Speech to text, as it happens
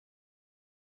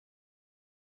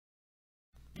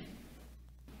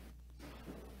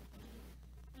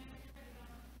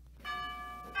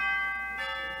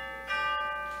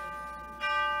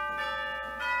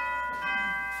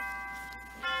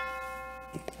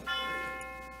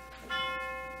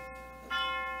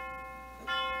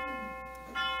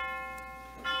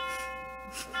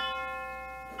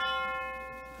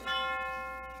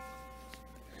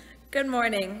Good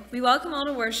morning. We welcome all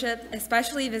to worship,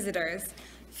 especially visitors.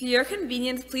 For your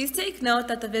convenience, please take note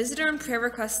that the visitor and prayer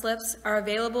request slips are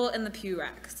available in the pew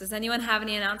racks. Does anyone have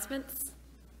any announcements?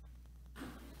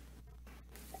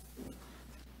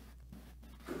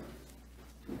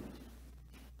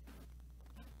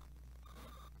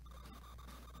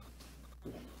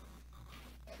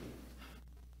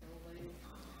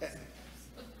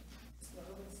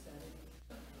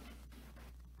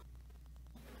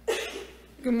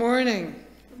 Good morning.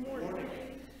 Good morning.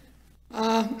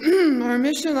 Our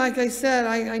mission, like I said,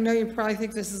 I know you probably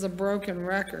think this is a broken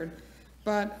record,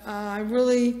 but I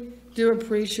really do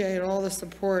appreciate all the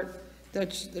support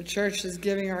that the church is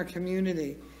giving our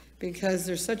community, because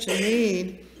there's such a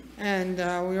need, and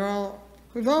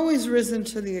we've always risen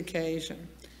to the occasion,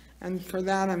 and for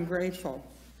that I'm grateful.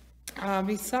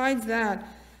 Besides that,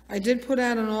 I did put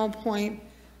out an all-point.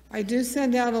 I do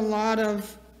send out a lot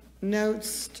of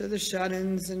notes to the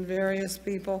shut-ins and various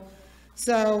people.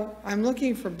 So I'm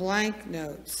looking for blank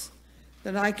notes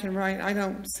that I can write. I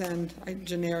don't send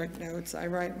generic notes. I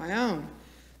write my own.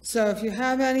 So if you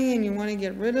have any and you want to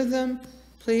get rid of them,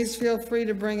 please feel free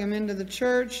to bring them into the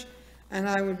church, and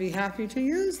I would be happy to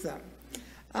use them.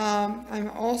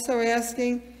 I'm also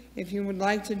asking if you would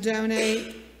like to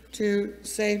donate to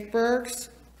Safe Berks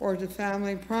or to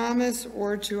Family Promise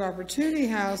or to Opportunity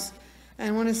House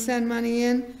and want to send money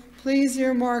in, please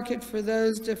earmark it for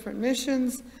those different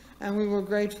missions, and we will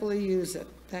gratefully use it.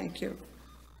 Thank you.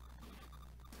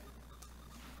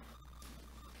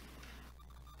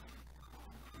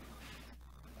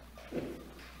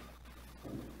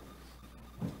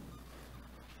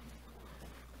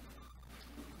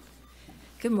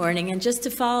 Good morning, and just to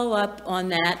follow up on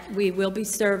that, we will be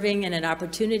serving in an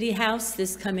Opportunity House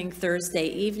this coming Thursday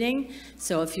evening.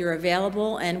 So if you're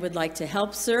available and would like to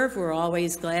help serve, we're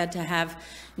always glad to have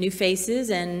new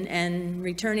faces and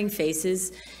returning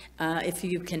faces. If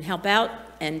you can help out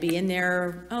and be in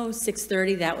there,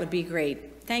 6:30, that would be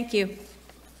great. Thank you.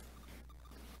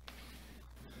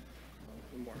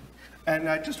 And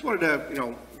I just wanted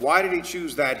to, why did he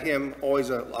choose that hymn? Always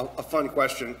a fun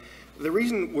question. The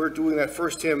reason we're doing that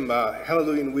first hymn,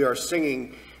 Hallelujah, and We Are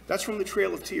Singing, that's from the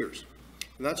Trail of Tears.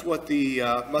 And that's what the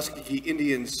Muskogee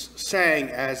Indians sang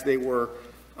as they were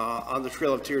on the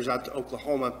Trail of Tears out to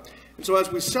Oklahoma. And so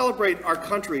as we celebrate our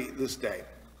country this day,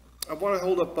 I want to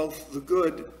hold up both the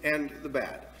good and the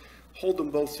bad. Hold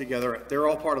them both together. They're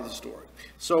all part of the story.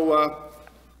 So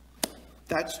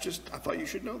that's just, I thought you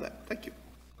should know that. Thank you.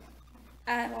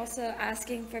 I'm also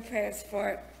asking for prayers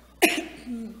for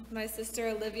my sister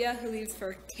Olivia, who leaves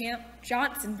for Camp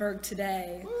Johnsonburg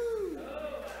today.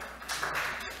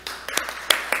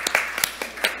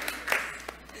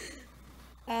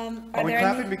 Are we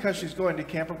clapping because she's going to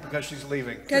camp or because she's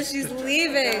leaving? Because she's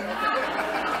leaving.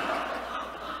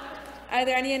 Are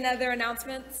there any other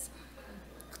announcements?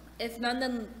 If none,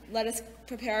 then let us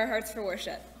prepare our hearts for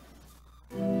worship.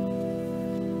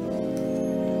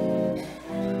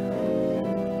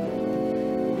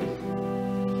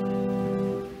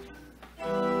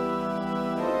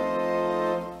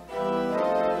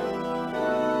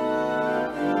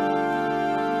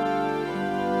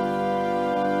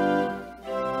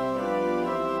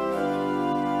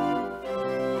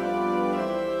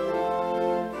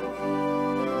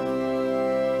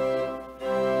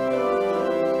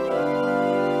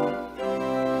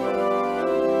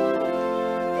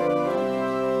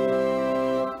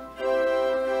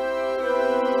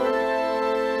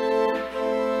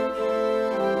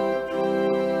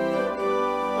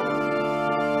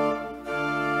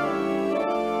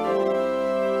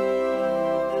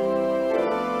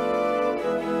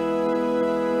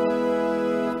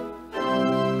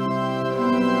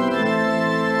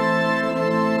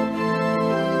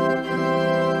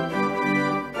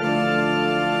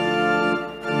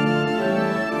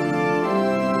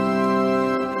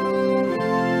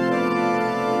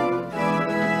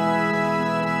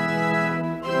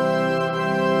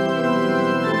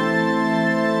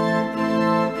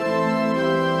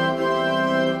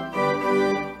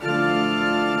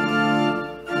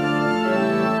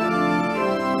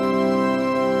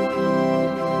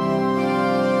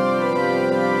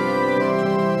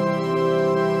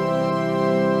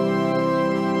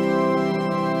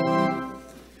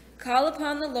 Call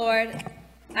upon the Lord.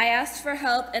 I asked for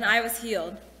help and I was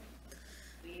healed.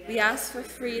 We asked for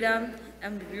freedom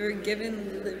and we were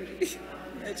given liberty.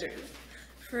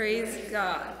 Praise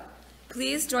God.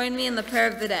 Please join me in the prayer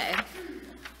of the day.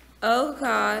 Oh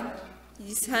God,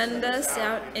 you send us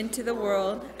out into the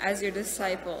world as your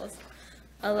disciples.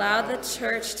 Allow the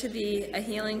church to be a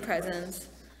healing presence,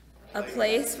 a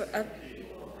place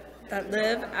that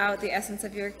live out the essence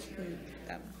of your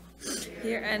kingdom,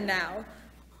 here and now,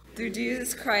 through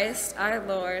Jesus Christ our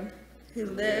Lord, who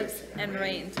lives and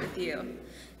reigns with you,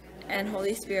 and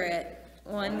Holy Spirit,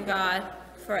 one God,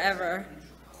 forever.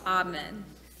 Amen.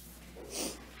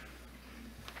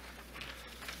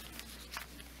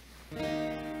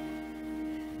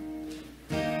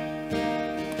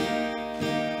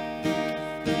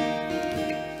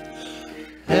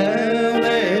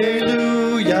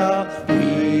 Hallelujah,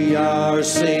 we are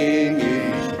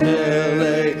singing.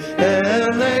 Hallelujah,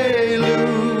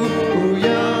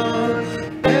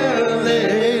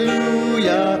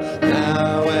 hallelujah,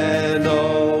 now and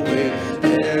always.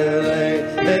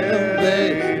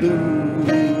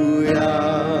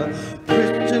 Hallelujah.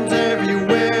 Christians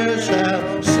everywhere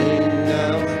shall sing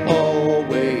now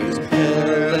always.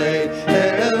 Hallelujah.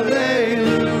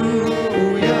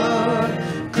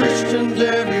 Christians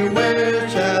everywhere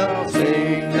shall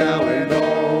sing now and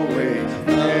always.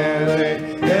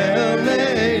 Hallelujah.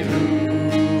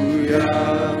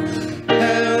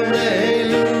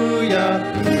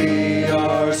 Hallelujah. We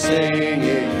are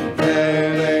singing.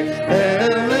 Hallelujah.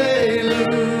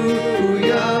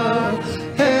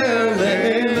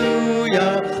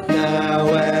 Hallelujah.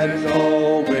 Now and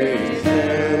always.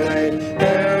 Hallelujah.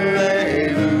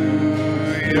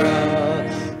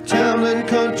 Town and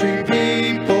country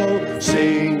people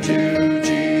sing to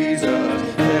Jesus.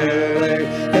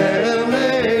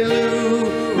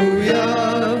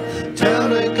 Hallelujah.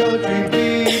 Town and country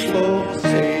people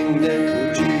sing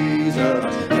to Jesus.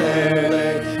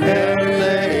 Hallelujah.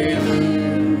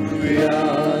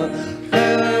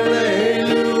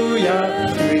 Hallelujah.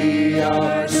 We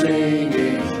are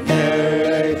singing.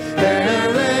 Hallelujah.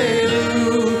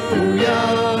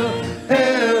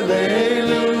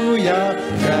 Hallelujah.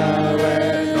 Now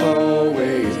and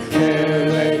always.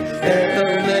 Hallelujah.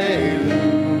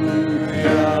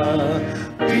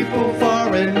 People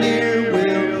far and near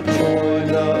will join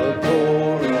the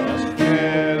chorus.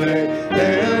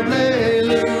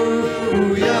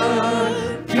 Hallelujah.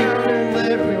 People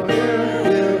everywhere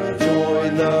will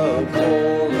join the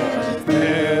chorus.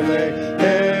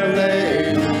 Hallelujah.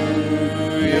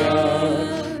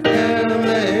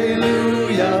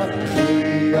 Hallelujah.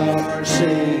 We are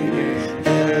singing.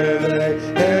 Hallelujah.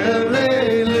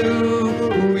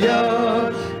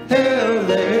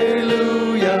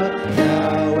 Hallelujah.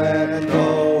 Now and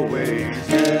always.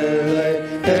 Hallelujah.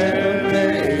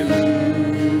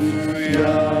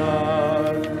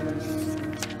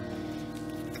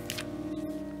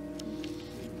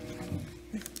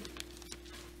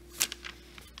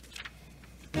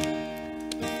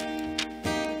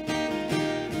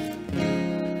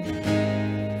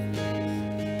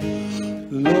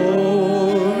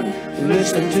 Lord,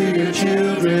 listen to your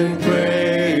children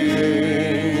praying.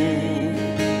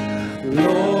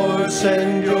 Lord,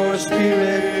 send your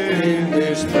spirit in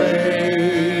this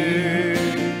place.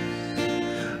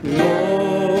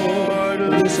 Lord,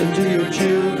 listen to your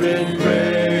children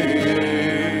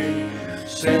praying.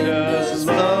 Send us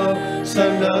love,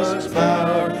 send us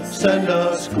power, send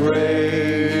us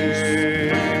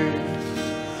grace.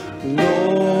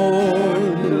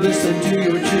 Lord, listen to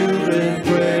your children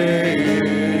praying.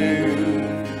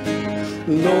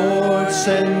 Lord,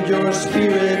 send your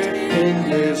spirit in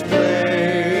this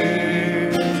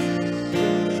place.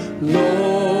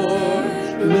 Lord,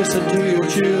 listen to your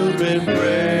children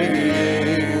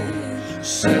praying.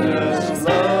 Send us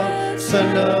love,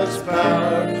 send us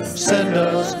power, send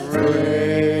us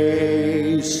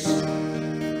grace.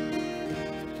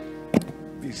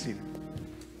 Be seated.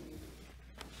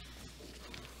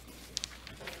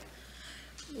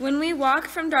 When we walk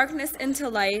from darkness into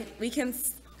light, we can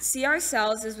see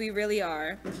ourselves as we really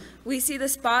are. We see the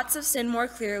spots of sin more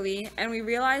clearly, and we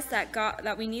realize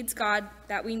that we need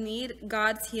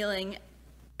God's healing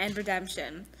and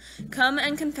redemption. Come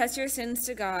and confess your sins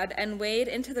to God and wade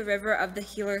into the river of the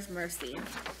healer's mercy.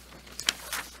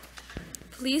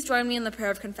 Please join me in the prayer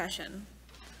of confession.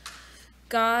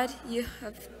 God, you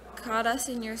have caught us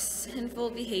in your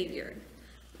sinful behavior.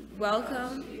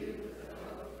 Welcome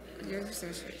your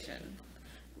restoration.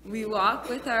 We walk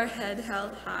with our head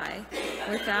held high,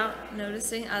 without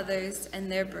noticing others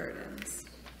and their burdens.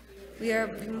 We are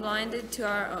blinded to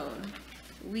our own.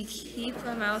 We keep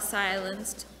our mouth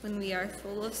silenced when we are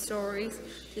full of stories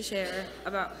to share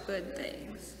about good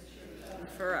things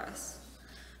for us.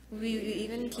 We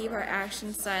even keep our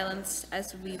actions silenced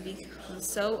as we become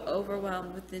so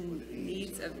overwhelmed with the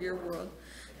needs of your world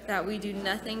that we do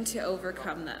nothing to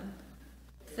overcome them.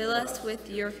 Fill us with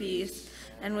your peace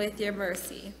and with your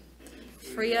mercy.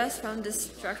 Free us from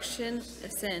destruction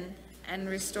of sin and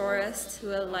restore us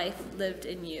to a life lived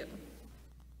in you.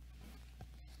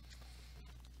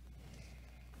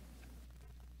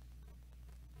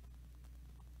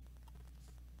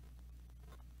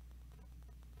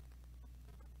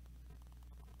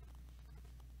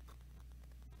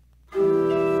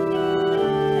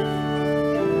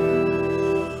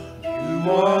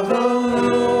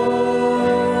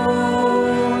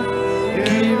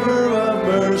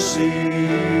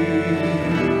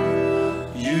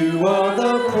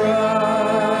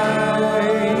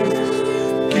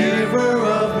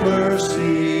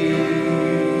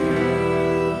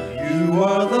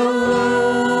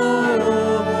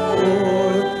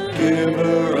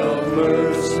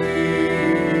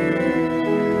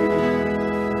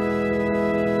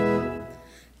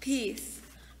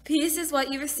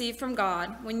 what you receive from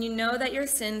God when you know that your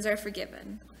sins are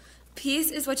forgiven.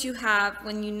 Peace is what you have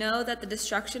when you know that the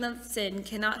destruction of sin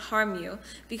cannot harm you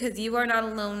because you are not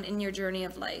alone in your journey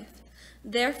of life.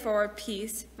 Therefore,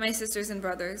 peace, my sisters and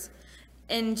brothers.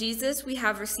 In Jesus we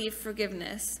have received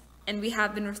forgiveness, and we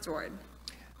have been restored.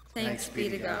 Thanks be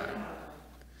to God.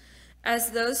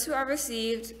 As those who have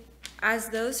received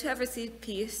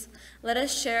peace, let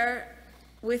us share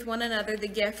with one another the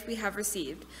gift we have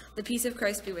received. The peace of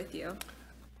Christ be with you.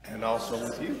 And also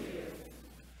with you.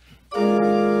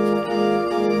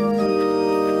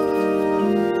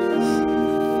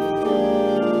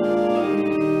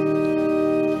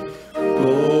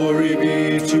 Glory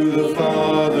be to the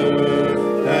Father,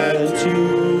 and to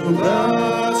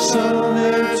the Son,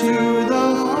 and to the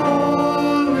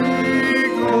Holy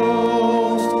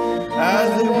Ghost,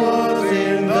 as it was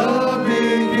in the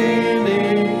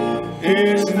beginning,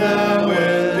 is now,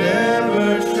 and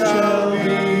ever shall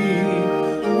be,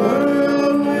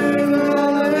 world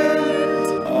without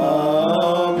end.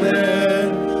 Amen.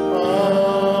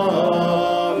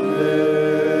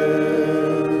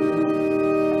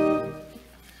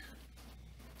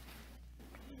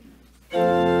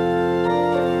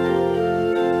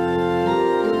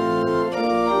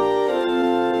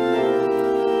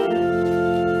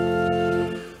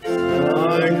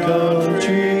 My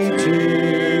country,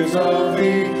 'tis of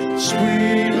thee,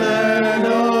 sweet land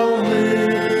of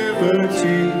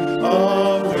liberty,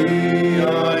 of thee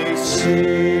I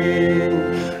sing.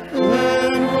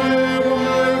 Land where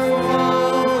my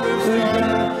fathers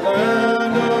died,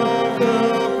 land of the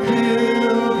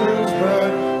pilgrims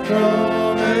bright,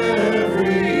 from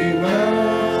every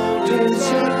mountain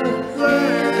side,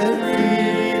 let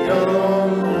freedom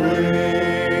ring.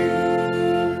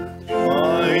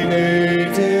 My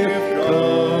native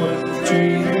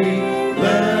country,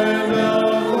 land of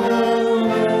the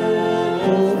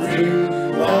noble free,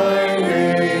 thy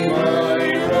name I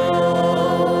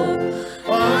love.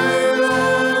 I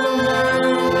love thy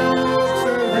rocks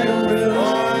and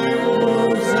thy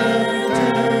woods and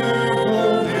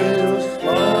temple hills,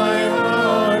 my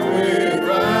heart with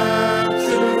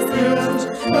rapture fills,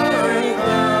 my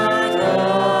heart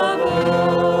above.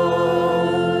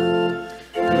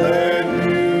 Let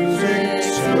music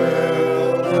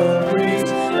swell the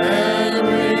breeze and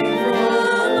ring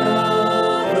from all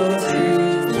the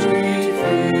trees, sweet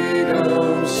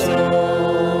freedom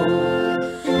song.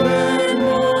 Let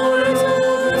mortals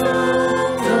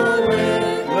melt away,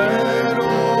 let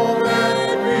all that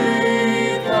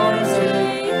breathe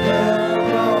partake, let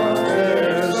lost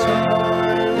their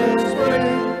silence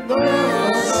break, the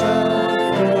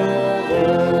sound of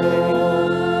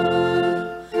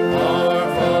our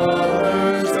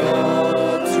fathers,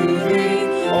 God, to thee,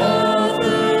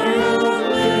 author of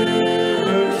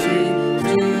liberty,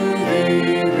 to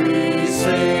thee we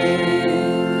sing.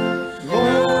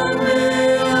 Lord,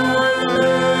 may our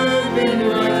land be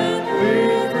bright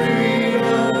with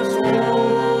freedom's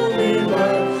holy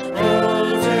light.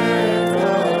 Protect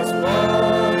us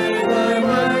by thy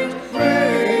might,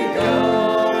 great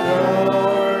God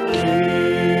our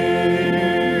King.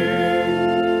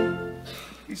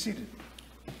 Be seated.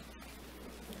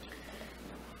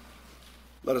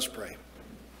 Let us pray.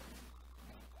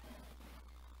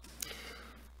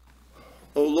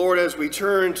 O Lord, as we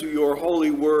turn to your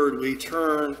holy word, we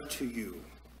turn to you.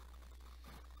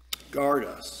 Guard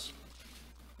us,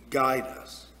 guide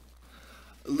us,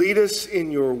 lead us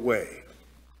in your way,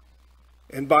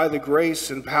 and by the grace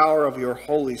and power of your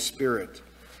Holy Spirit,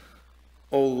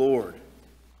 O Lord,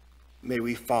 may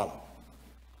we follow.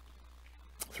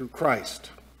 Through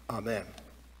Christ, amen.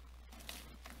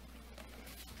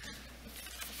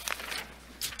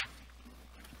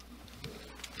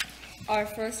 Our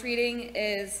first reading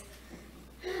is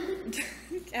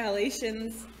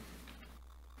Galatians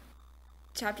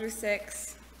chapter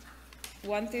 6,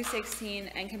 1 through 16,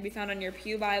 and can be found on your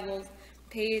Pew Bibles,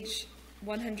 page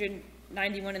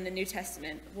 191 in the New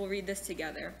Testament. We'll read this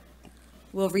together.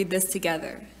 We'll read this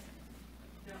together.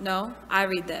 No? I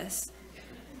read this.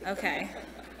 Okay.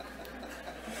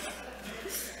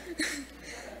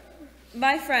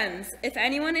 My friends, if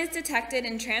anyone is detected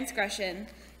in transgression,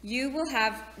 you who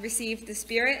have received the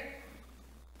Spirit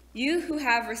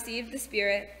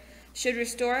should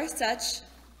restore such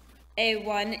a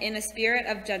one in a spirit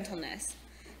of gentleness.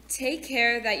 Take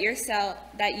care that you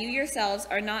yourselves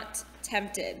are not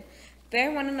tempted.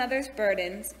 Bear one another's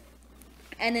burdens,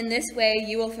 and in this way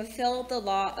you will fulfill the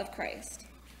law of Christ.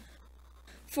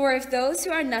 For those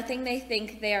who are nothing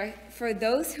think they are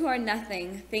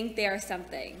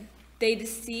something. They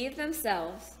deceive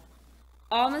themselves.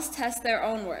 All must test their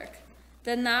own work,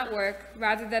 then that work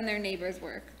rather than their neighbor's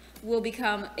work. will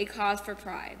become a cause for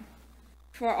pride,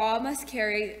 for all must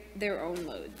carry their own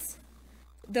loads.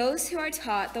 Those who are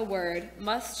taught the word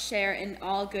must share in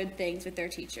all good things with their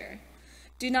teacher.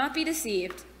 Do not be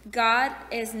deceived. God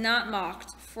is not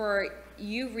mocked, for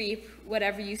you reap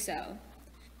whatever you sow.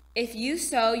 If you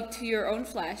sow to your own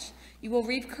flesh, you will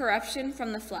reap corruption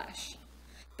from the flesh.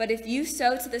 But if you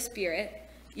sow to the Spirit,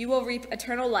 you will reap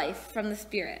eternal life from the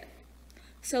Spirit.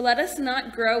 So let us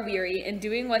not grow weary in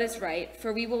doing what is right,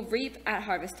 for we will reap at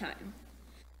harvest time,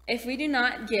 if we do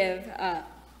not give up.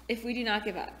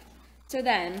 So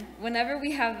then, whenever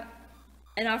we have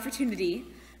an opportunity,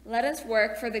 let us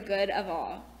work for the good of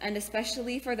all, and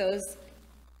especially for those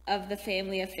of the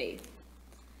family of faith.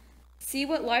 See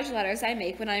what large letters I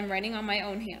make when I am writing on my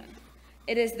own hand.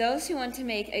 It is those who want to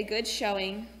make a good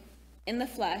showing in the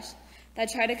flesh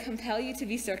that try to compel you to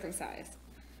be circumcised,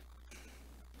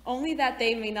 only that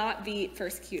they may not be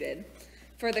persecuted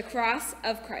for the cross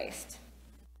of Christ.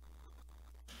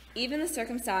 Even the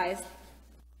circumcised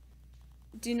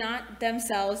do not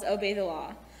themselves obey the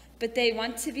law, but they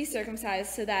want to be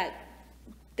circumcised so that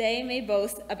they may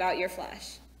boast about your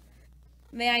flesh.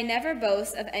 May I never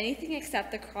boast of anything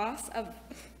except the cross of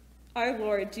our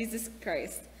Lord Jesus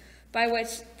Christ, by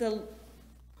which the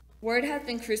word has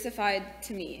been crucified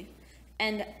to me,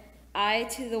 and I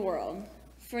to the world.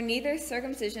 For neither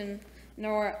circumcision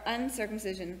nor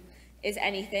uncircumcision is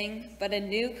anything, but a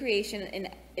new creation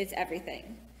is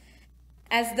everything.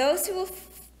 As those who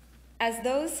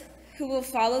will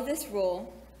follow this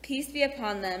rule, peace be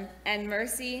upon them and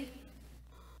mercy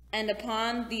and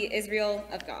upon the Israel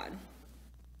of God.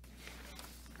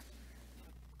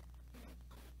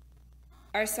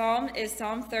 Our psalm is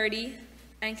Psalm 30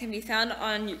 and can be found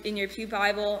in your Pew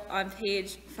Bible on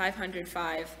page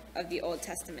 505 of the Old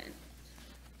Testament.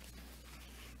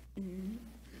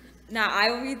 Now I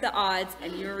will read the odds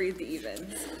and you will read the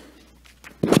evens.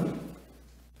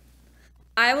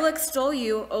 I will extol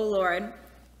you, O Lord,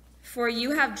 for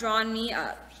you have drawn me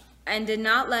up and did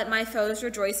not let my foes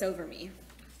rejoice over me.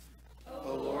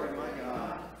 O Lord my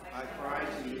God, I cry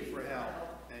to you for help,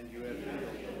 and you have healed me.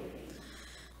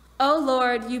 O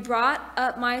Lord, you brought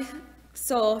up my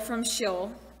soul from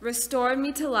Sheol, restored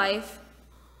me to life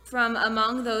from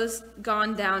among those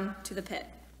gone down to the pit.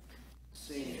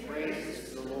 Sing praises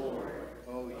to the Lord,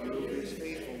 O you his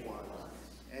faithful ones,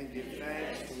 and give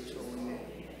thanks to his holy name.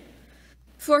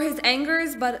 For his anger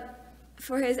is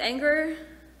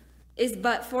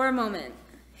but for a moment.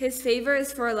 His favor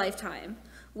is for a lifetime.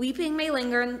 Weeping may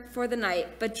linger for the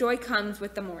night, but joy comes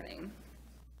with the morning.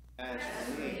 As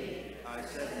for me, I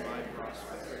said in my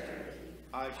prosperity,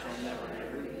 I shall never be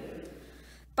moved.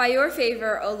 By your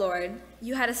favor, O Lord,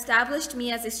 you had established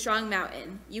me as a strong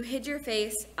mountain. You hid your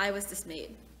face, I was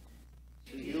dismayed.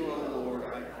 To you, O Lord,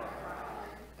 I cry,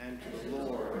 and to the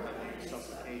Lord I make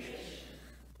supplication.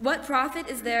 What profit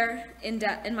is there in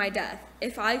my death,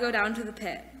 if I go down to the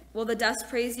pit? Will the dust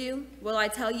praise you? Will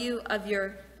it tell of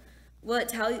your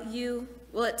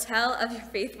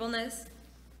faithfulness?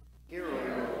 Hear, O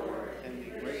Lord, and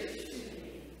be gracious to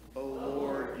me. O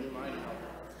Lord, be my help.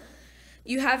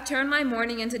 You have turned my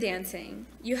mourning into dancing.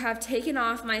 You have taken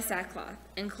off my sackcloth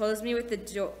and clothed me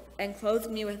with joy.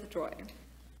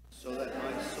 So that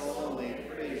my soul may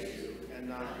praise you and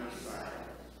not be silent.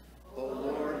 O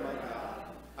Lord, my God,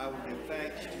 I will give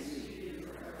thanks to you.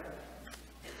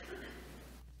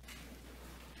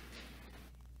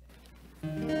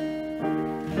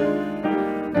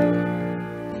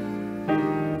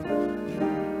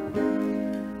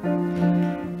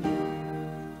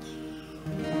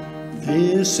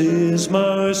 This is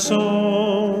my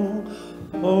song,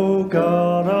 O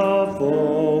God of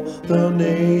all the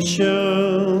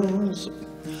nations,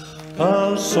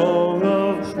 a song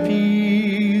of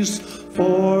peace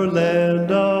for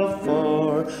land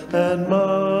afar and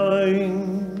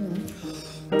mine.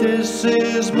 This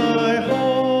is my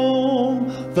home,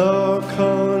 the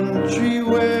country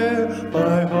where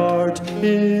my heart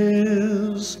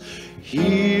is.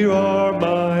 Here are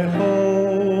my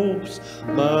hopes,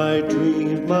 my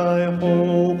dreams, my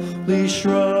holy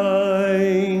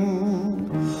shrine.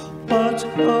 But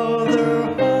other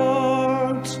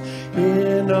hearts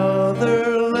in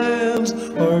other lands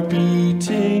are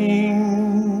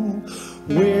beating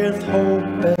with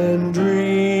hope and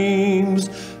dreams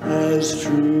as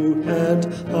true and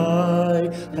high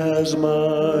as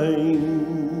mine.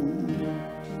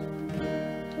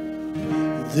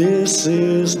 This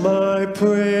is my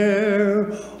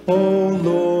prayer, O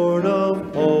Lord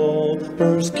of all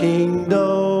earth's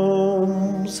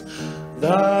kingdoms.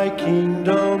 Thy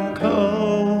kingdom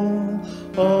come,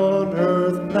 on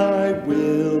earth thy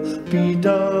will be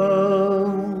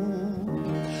done.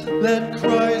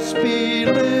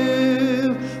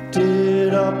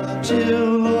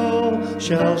 till all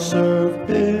shall serve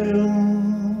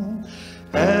him,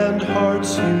 and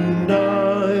hearts united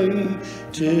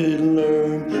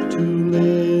learn to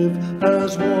live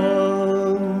as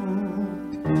one.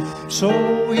 So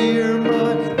hear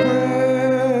my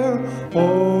prayer,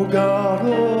 O God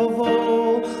of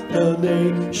all the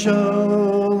nations,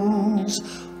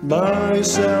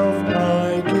 myself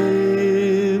I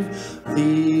give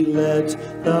thee, let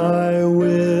thy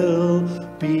will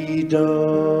be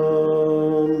done.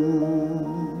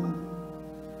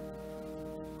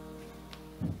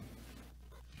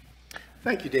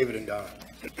 Thank you, David and Donna.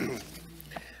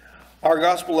 Our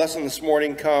gospel lesson this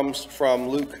morning comes from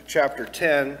Luke chapter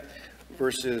 10,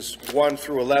 verses 1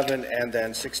 through 11, and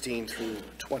then 16 through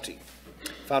 20,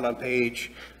 found on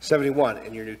page 71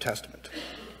 in your New Testament.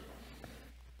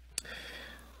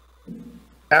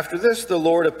 After this, the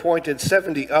Lord appointed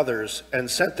 70 others and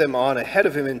sent them on ahead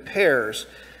of him in pairs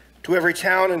to every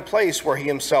town and place where he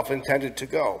himself intended to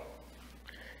go.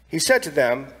 He said to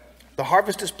them, "The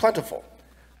harvest is plentiful,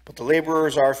 but the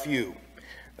laborers are few.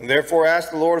 And therefore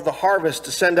ask the Lord of the harvest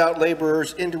to send out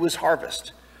laborers into his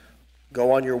harvest.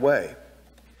 Go on your way.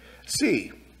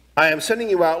 See, I am sending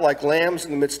you out like lambs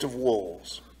in the midst of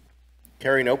wolves.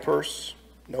 Carry no purse,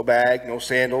 no bag, no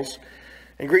sandals,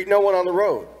 and greet no one on the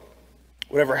road.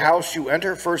 Whatever house you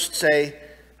enter, first say,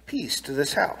 'Peace to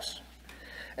this house.'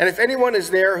 And if anyone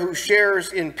is there who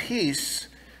shares in peace,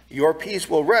 your peace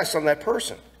will rest on that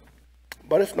person.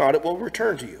 But if not, it will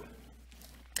return to you.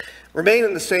 Remain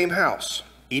in the same house,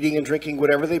 eating and drinking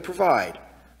whatever they provide,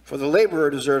 for the laborer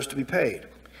deserves to be paid.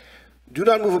 Do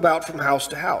not move about from house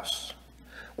to house.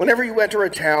 Whenever you enter a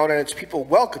town and its people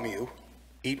welcome you,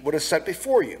 eat what is set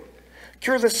before you.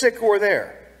 Cure the sick who are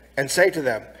there, and say to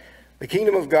them, 'The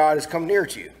kingdom of God has come near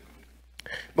to you.'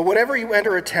 But whenever you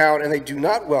enter a town and they do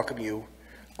not welcome you,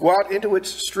 go out into its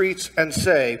streets and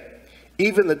say,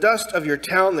 'Even the dust of your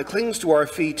town that clings to our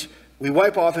feet, we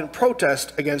wipe off in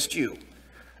protest against you.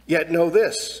 Yet know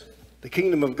this, the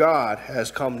kingdom of God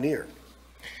has come near.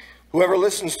 Whoever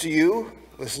listens to you,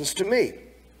 listens to me.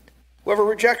 Whoever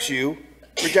rejects you,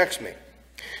 rejects me.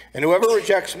 And whoever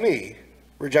rejects me,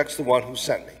 rejects the one who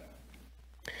sent me."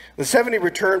 The 70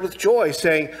 returned with joy,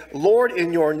 saying, "Lord,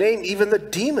 in your name even the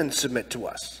demons submit to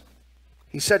us."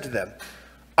 He said to them,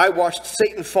 "I watched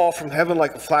Satan fall from heaven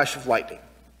like a flash of lightning.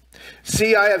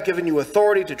 See, I have given you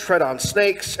authority to tread on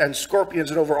snakes and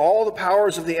scorpions and over all the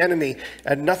powers of the enemy,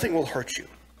 and nothing will hurt you.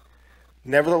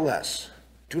 Nevertheless,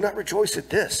 do not rejoice at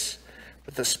this,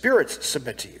 that the spirits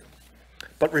submit to you,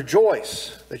 but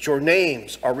rejoice that your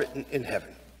names are written in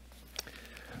heaven."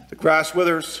 The grass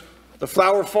withers, the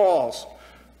flower falls,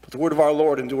 but the word of our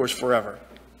Lord endures forever.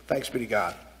 Thanks be to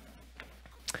God.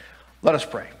 Let us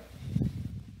pray.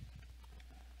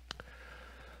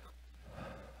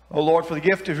 O Lord, for the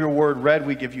gift of your word read,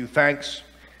 we give you thanks.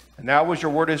 And now as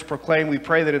your word is proclaimed, we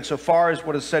pray that insofar as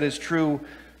what is said is true,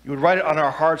 you would write it on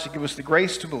our hearts and give us the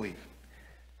grace to believe.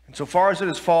 Insofar as it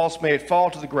is false, may it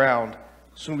fall to the ground,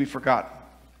 soon be forgotten,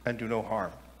 and do no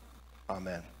harm.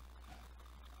 Amen.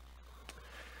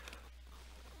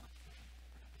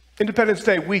 Independence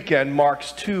Day weekend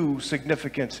marks two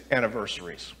significant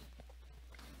anniversaries.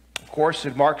 Of course,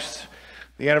 it marks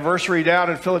the anniversary down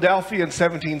in Philadelphia in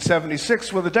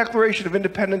 1776, when the Declaration of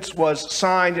Independence was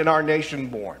signed and our nation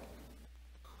born.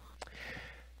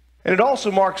 And it also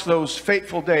marks those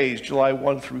fateful days, July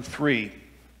 1 through 3,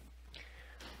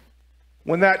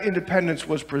 when that independence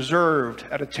was preserved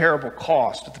at a terrible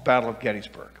cost at the Battle of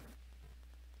Gettysburg.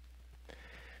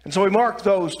 And so we mark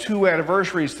those two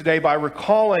anniversaries today by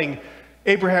recalling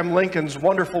Abraham Lincoln's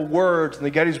wonderful words in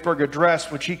the Gettysburg Address,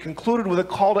 which he concluded with a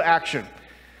call to action,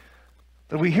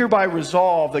 that we hereby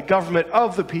resolve that government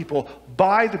of the people,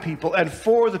 by the people, and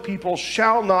for the people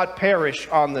shall not perish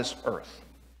on this earth.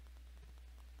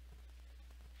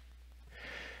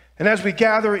 And as we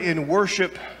gather in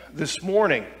worship this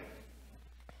morning,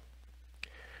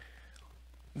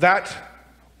 that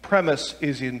premise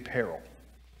is in peril.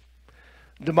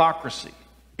 Democracy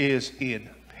is in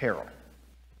peril.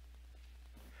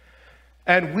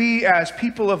 And we as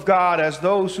people of God, as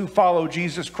those who follow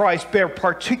Jesus Christ, bear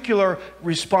particular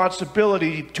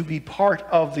responsibility to be part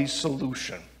of the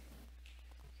solution.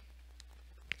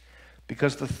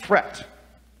 Because the threat,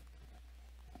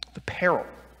 the peril,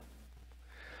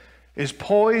 is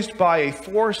posed by a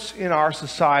force in our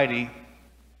society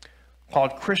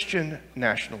called Christian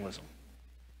nationalism.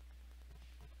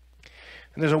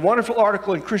 And there's a wonderful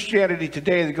article in Christianity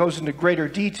Today that goes into greater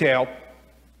detail,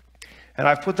 and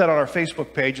I've put that on our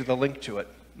Facebook page with a link to it,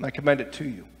 and I commend it to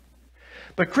you.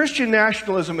 But Christian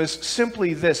nationalism is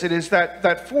simply this. It is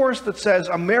that force that says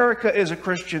America is a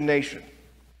Christian nation.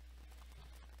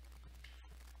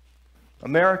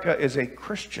 America is a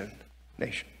Christian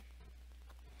nation.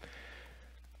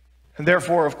 And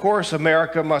therefore, of course,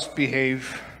 America must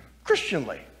behave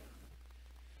Christianly.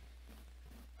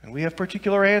 And we have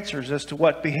particular answers as to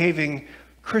what behaving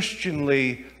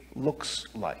Christianly looks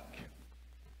like.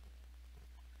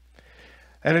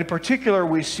 And in particular,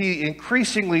 we see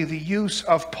increasingly the use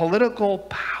of political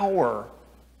power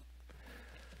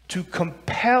to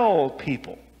compel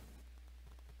people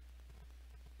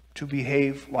to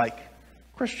behave like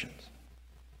Christians.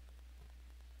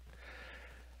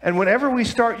 And whenever we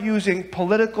start using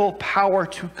political power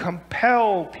to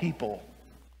compel people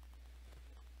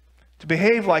to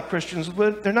behave like Christians,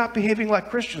 they're not behaving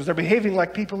like Christians. They're behaving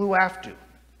like people who have to.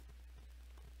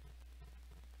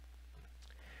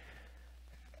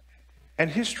 And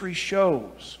history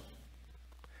shows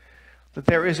that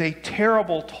there is a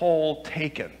terrible toll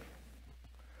taken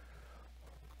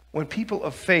when people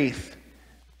of faith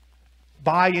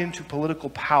buy into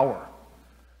political power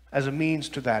as a means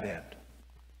to that end.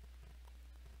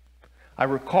 I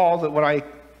recall that when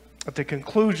at the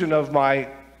conclusion of my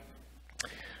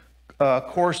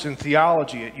course in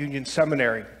theology at Union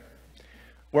Seminary,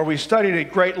 where we studied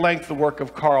at great length the work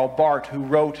of Karl Barth, who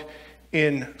wrote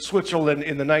in Switzerland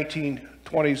in the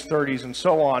 1920s, 30s, and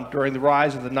so on during the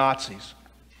rise of the Nazis.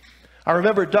 I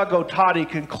remember Doug Otadi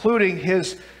concluding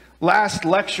his last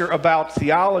lecture about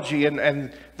theology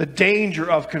and the danger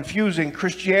of confusing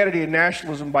Christianity and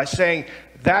nationalism by saying,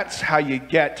 that's how you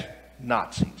get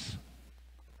Nazis.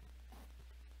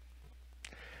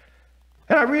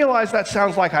 And I realize that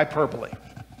sounds like hyperbole.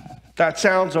 That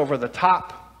sounds over the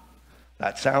top.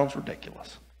 That sounds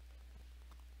ridiculous.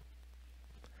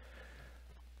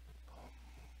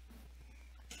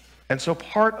 And so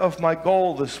part of my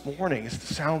goal this morning is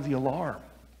to sound the alarm.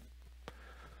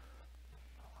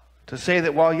 To say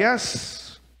that, well,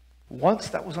 yes, once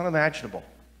that was unimaginable.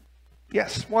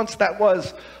 Yes, once that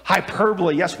was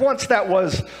hyperbole. Yes, once that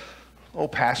was, oh,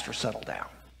 pastor, settle down.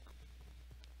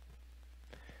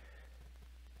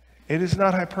 It is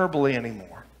not hyperbole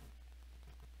anymore.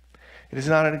 It is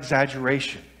not an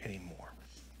exaggeration anymore.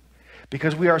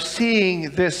 Because we are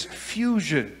seeing this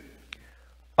fusion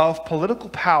of political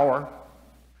power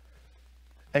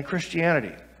and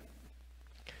Christianity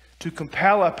to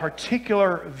compel a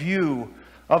particular view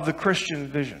of the Christian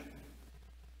vision.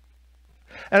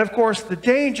 And of course, the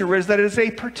danger is that it is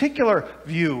a particular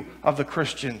view of the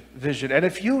Christian vision. And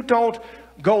if you don't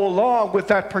go along with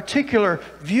that particular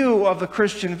view of the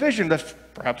Christian vision, that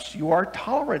perhaps you are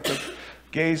tolerant of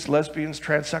gays, lesbians,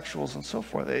 transsexuals, and so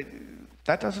forth,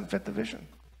 that doesn't fit the vision.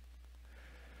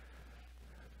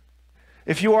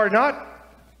 If you are not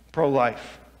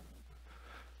pro-life,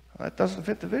 that doesn't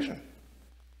fit the vision.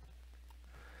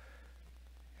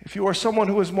 If you are someone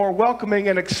who is more welcoming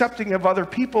and accepting of other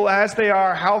people as they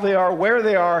are, how they are, where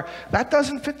they are, that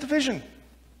doesn't fit the vision.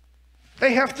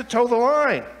 They have to toe the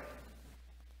line.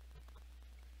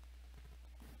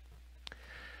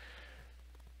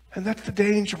 And that's the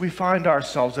danger we find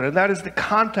ourselves in. And that is the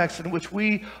context in which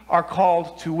we are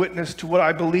called to witness to what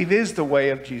I believe is the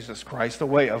way of Jesus Christ, the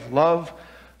way of love,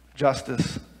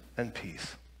 justice, and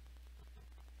peace.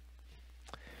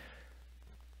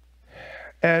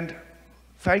 And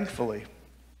thankfully,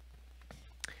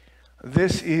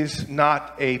 this is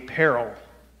not a peril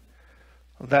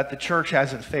that the church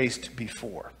hasn't faced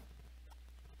before.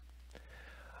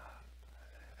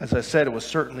 As I said, it was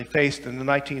certainly faced in the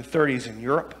 1930s in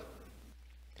Europe.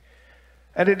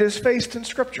 And it is faced in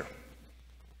Scripture.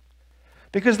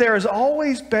 Because there has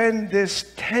always been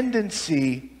this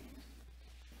tendency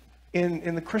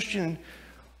in the Christian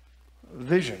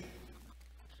vision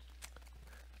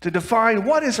to define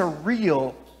what is a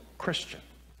real Christian.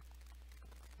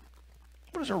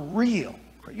 What is a real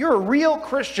Christian? You're a real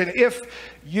Christian if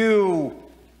you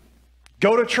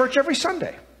go to church every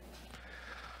Sunday.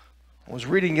 I was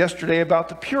reading yesterday about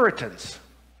the Puritans.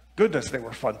 Goodness, they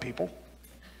were fun people.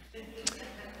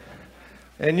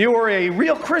 And you were a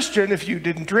real Christian if you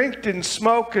didn't drink, didn't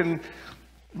smoke, and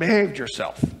behaved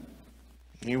yourself.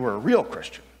 You were a real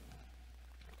Christian.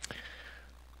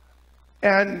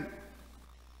 And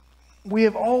we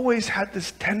have always had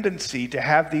this tendency to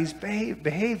have these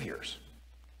behaviors.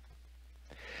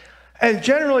 And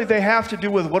generally they have to do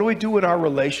with what do we do in our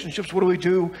relationships? What do we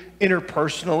do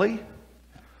interpersonally?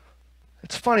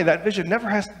 It's funny, that vision never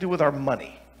has to do with our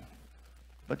money.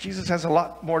 But Jesus has a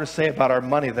lot more to say about our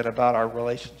money than about our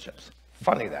relationships.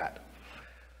 Funny that.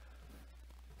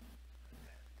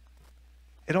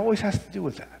 It always has to do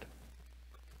with that.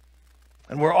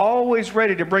 And we're always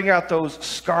ready to bring out those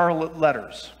scarlet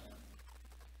letters.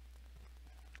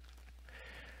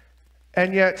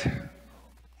 And yet,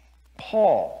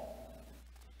 Paul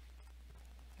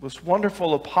this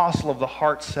wonderful apostle of the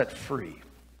heart set free,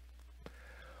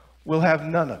 will have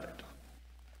none of it.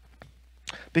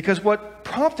 Because what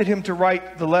prompted him to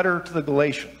write the letter to the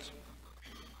Galatians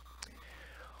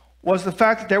was the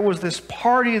fact that there was this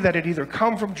party that had either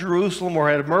come from Jerusalem or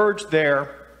had emerged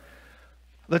there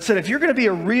that said, if you're going to be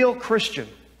a real Christian,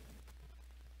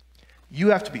 you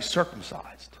have to be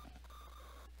circumcised.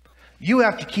 You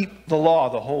have to keep the law,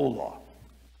 the whole law.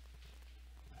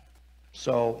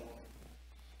 So,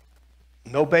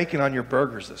 no bacon on your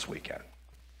burgers this weekend.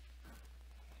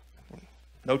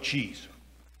 No cheese.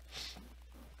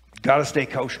 Got to stay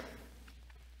kosher.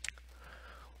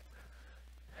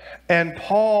 And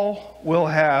Paul will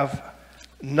have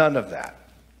none of that.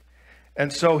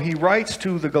 And so he writes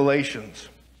to the Galatians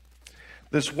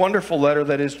this wonderful letter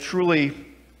that is truly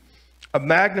a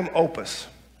magnum opus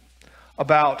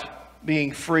about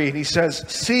being free. And he says,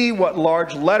 see what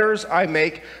large letters I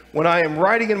make when I am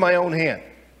writing in my own hand.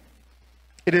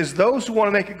 It is those who want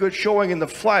to make a good showing in the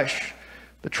flesh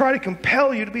that try to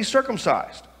compel you to be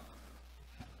circumcised.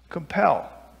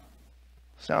 Compel.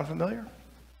 Sound familiar?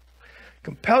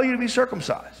 Compel you to be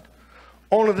circumcised,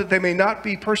 only that they may not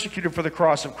be persecuted for the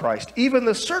cross of Christ. Even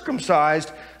the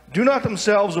circumcised do not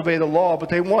themselves obey the law, but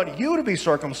they want you to be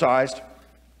circumcised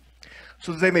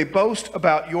so that they may boast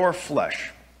about your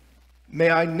flesh. May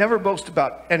I never boast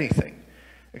about anything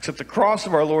except the cross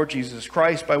of our Lord Jesus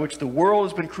Christ, by which the world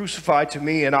has been crucified to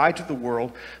me and I to the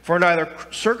world. For neither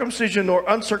circumcision nor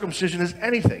uncircumcision is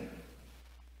anything,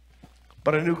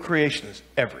 but a new creation is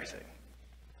everything.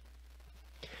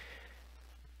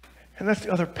 And that's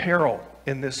the other peril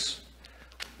in this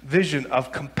vision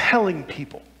of compelling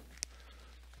people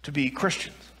to be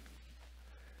Christians,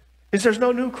 is there's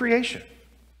no new creation.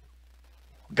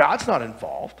 God's not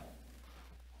involved.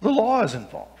 The law is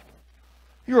involved.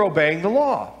 You're obeying the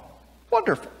law.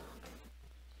 Wonderful.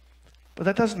 But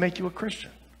that doesn't make you a Christian.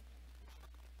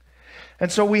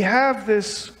 And so we have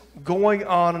this going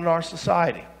on in our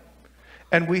society,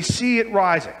 and we see it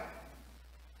rising.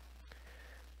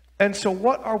 And so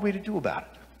what are we to do about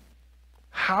it?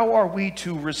 How are we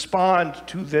to respond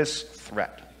to this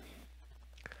threat?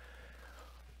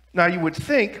 Now, you would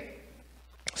think,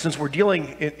 since we're dealing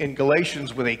in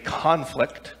Galatians with a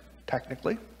conflict,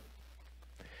 technically,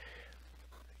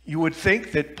 you would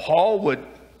think that Paul would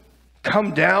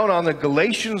come down on the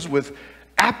Galatians with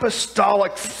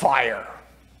apostolic fire.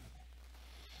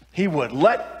 He would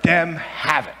let them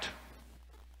have it.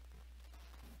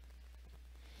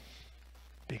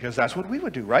 Because that's what we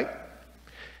would do, right?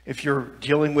 If you're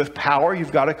dealing with power,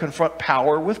 you've got to confront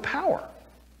power with power.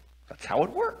 That's how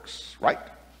it works, right?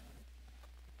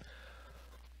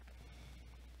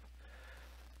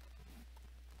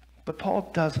 But Paul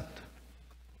doesn't.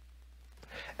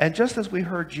 And just as we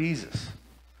heard Jesus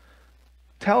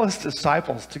tell his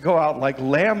disciples to go out like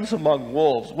lambs among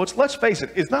wolves, which, let's face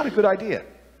it, is not a good idea.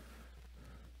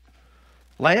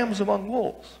 Lambs among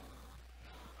wolves.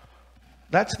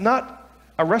 That's not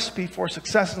a recipe for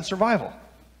success and survival.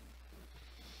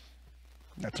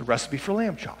 That's a recipe for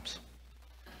lamb chops.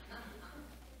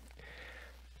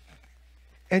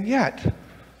 And yet,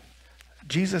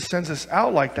 Jesus sends us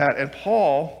out like that, and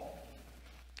Paul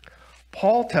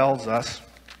tells us,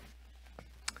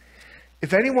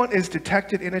 if anyone is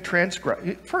detected in a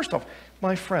transgression, first off,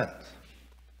 my friends,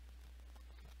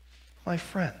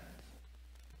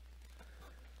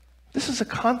 this is a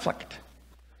conflict.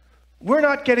 We're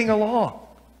not getting along.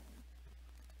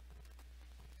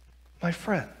 My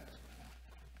friends,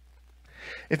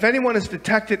 if anyone is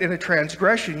detected in a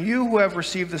transgression, you who have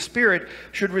received the Spirit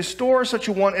should restore such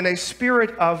a one in a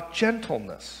spirit of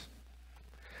gentleness.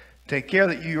 Take care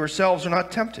that you yourselves are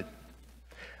not tempted.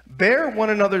 Bear one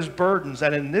another's burdens,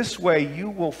 and in this way you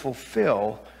will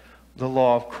fulfill the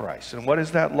law of Christ. And what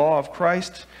is that law of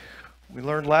Christ? We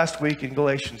learned last week in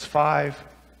Galatians 5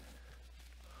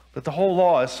 that the whole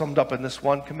law is summed up in this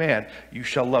one command: you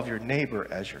shall love your neighbor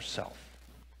as yourself.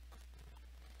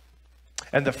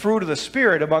 And the fruit of the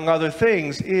Spirit, among other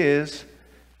things, is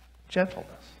gentleness.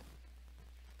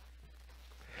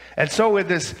 And so in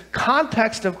this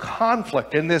context of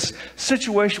conflict, in this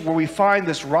situation where we find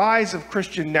this rise of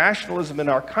Christian nationalism in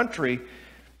our country,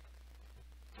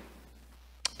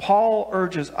 Paul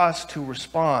urges us to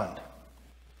respond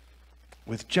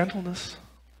with gentleness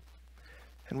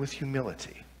and with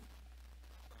humility.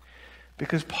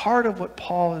 Because part of what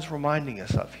Paul is reminding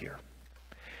us of here,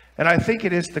 and I think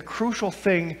it is the crucial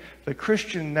thing the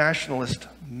Christian nationalist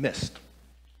missed,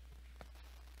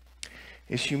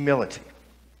 is humility.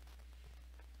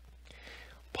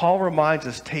 Paul reminds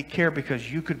us, take care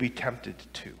because you could be tempted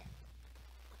too.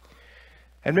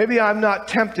 And maybe I'm not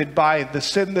tempted by the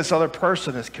sin this other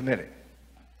person is committing.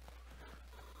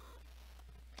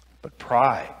 But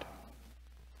pride.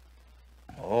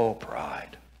 Oh,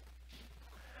 pride.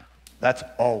 That's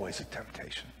always a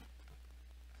temptation.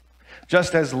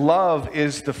 Just as love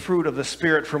is the fruit of the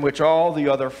Spirit from which all the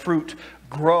other fruit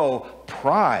grow,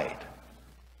 pride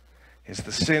is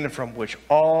the sin from which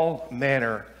all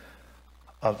manner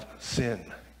of sin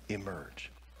emerge.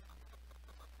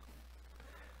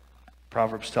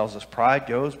 Proverbs tells us pride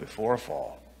goes before a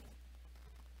fall.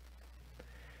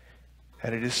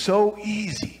 And it is so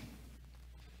easy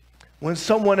when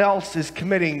someone else is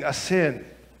committing a sin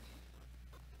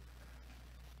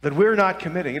that we're not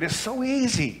committing. It is so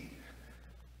easy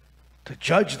to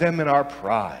judge them in our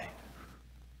pride.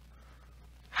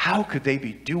 How could they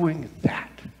be doing that?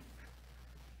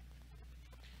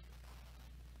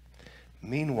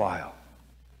 Meanwhile,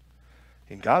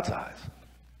 in God's eyes,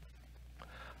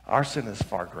 our sin is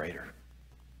far greater.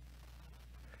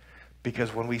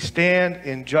 Because when we stand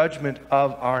in judgment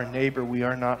of our neighbor, we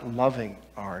are not loving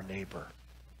our neighbor.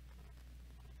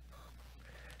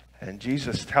 And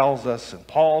Jesus tells us, and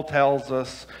Paul tells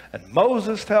us, and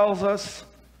Moses tells us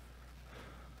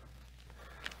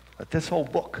that this whole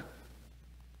book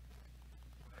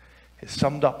is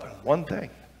summed up in one thing.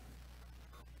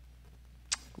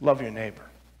 Love your neighbor.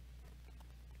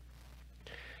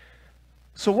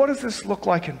 So what does this look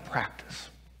like in practice?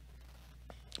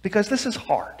 Because this is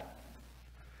hard.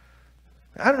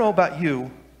 I don't know about you,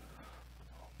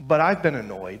 but I've been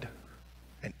annoyed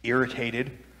and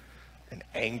irritated and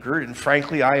angered, and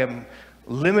frankly, I am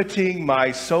limiting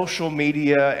my social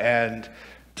media and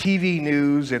TV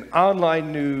news and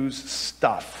online news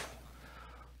stuff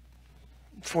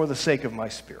for the sake of my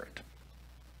spirit.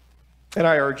 And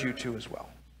I urge you to as well.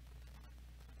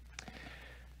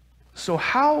 So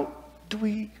how do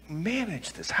we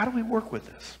manage this? How do we work with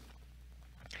this?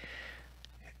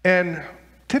 And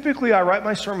typically I write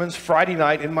my sermons Friday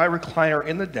night in my recliner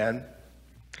in the den,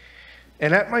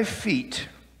 and at my feet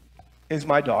is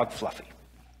my dog Fluffy,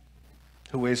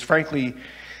 who is frankly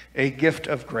a gift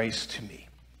of grace to me.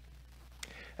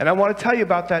 And I want to tell you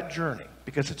about that journey,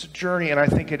 because it's a journey, and I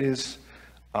think it is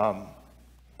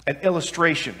an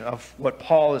illustration of what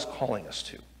Paul is calling us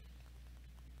to.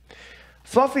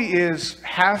 Fluffy is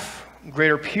half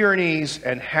Greater Pyrenees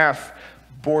and half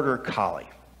Border Collie,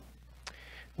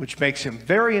 which makes him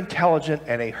very intelligent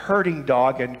and a herding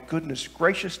dog, and goodness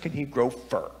gracious, can he grow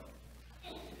fur.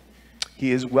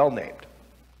 He is well named.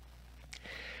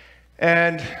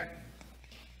 And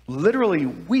literally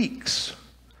weeks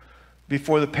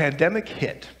before the pandemic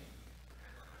hit,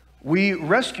 we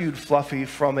rescued Fluffy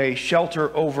from a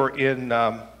shelter over in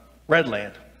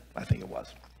Redland, I think it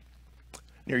was,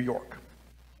 near York.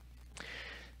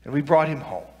 And we brought him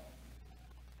home.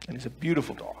 And he's a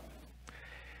beautiful dog.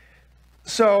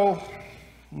 So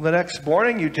the next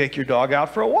morning, you take your dog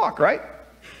out for a walk, right?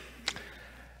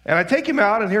 And I take him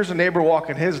out, and here's a neighbor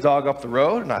walking his dog up the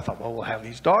road. And I thought, well, we'll have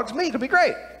these dogs meet. It'll be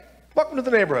great. Welcome to the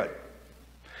neighborhood.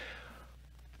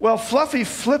 Well, Fluffy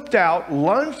flipped out,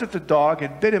 lunged at the dog,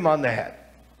 and bit him on the head.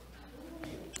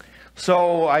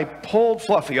 So I pulled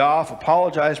Fluffy off,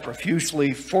 apologized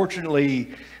profusely.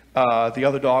 Fortunately, the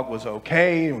other dog was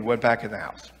okay, and we went back in the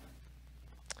house.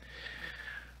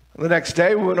 The next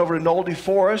day, we went over to Nolde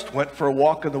Forest, went for a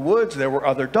walk in the woods. There were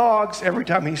other dogs. Every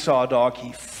time he saw a dog,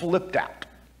 he flipped out.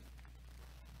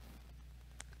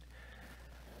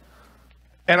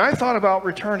 And I thought about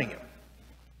returning him.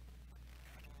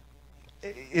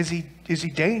 Is he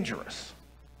dangerous?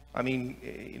 I mean,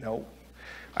 you know,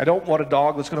 I don't want a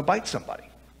dog that's going to bite somebody.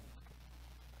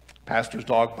 Pastor's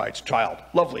dog bites child.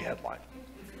 Lovely headline.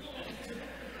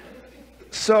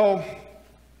 So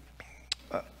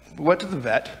we went to the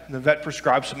vet, and the vet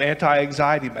prescribed some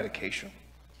anti-anxiety medication.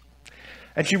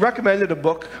 And she recommended a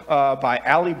book by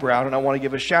Allie Brown, and I want to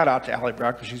give a shout out to Allie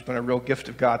Brown because she's been a real gift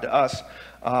of God to us.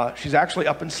 She's actually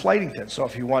up in Slatington, so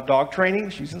if you want dog training,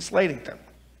 she's in Slatington.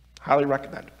 Highly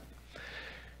recommend it.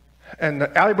 And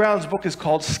Allie Brown's book is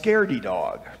called Scaredy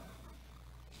Dog.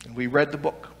 And we read the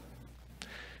book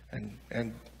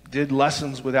and did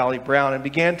lessons with Allie Brown and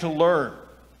began to learn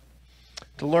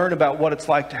about what it's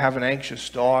like to have an anxious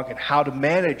dog and how to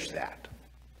manage that,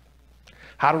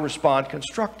 how to respond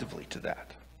constructively to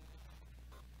that.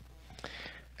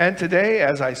 And today,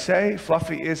 as I say,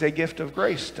 Fluffy is a gift of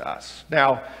grace to us.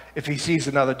 Now, if he sees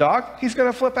another dog, he's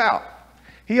going to flip out.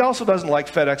 He also doesn't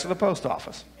like FedEx or the post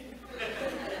office.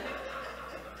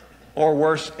 Or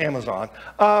worse, Amazon.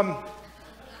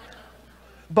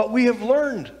 But we have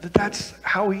learned that that's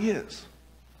how he is.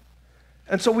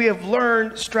 And so we have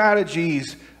learned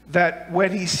strategies that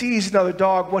when he sees another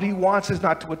dog, what he wants is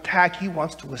not to attack, he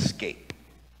wants to escape.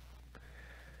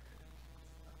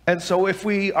 And so if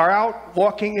we are out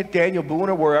walking at Daniel Boone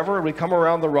or wherever, and we come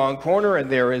around the wrong corner and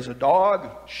there is a dog,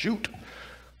 shoot,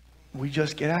 we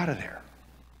just get out of there.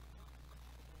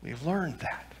 We've learned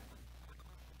that.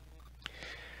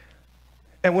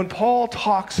 And when Paul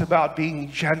talks about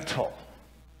being gentle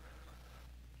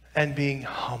and being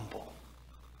humble,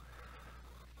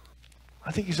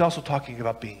 I think he's also talking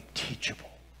about being teachable.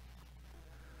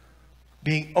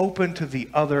 Being open to the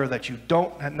other, that you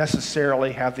don't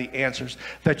necessarily have the answers,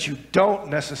 that you don't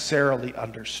necessarily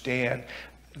understand,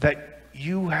 that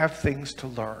you have things to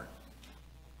learn.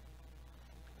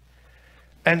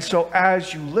 And so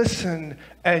as you listen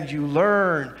and you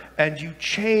learn and you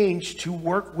change to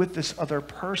work with this other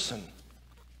person,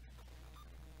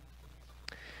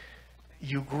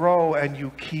 you grow and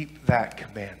you keep that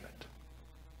commandment.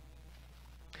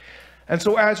 And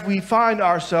so as we find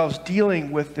ourselves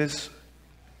dealing with this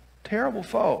terrible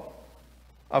foe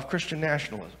of Christian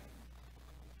nationalism,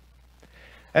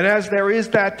 and as there is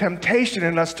that temptation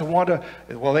in us to want to,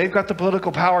 well, they've got the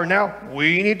political power now,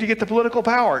 we need to get the political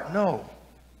power. No.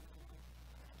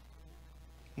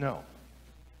 No.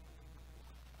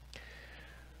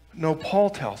 No, Paul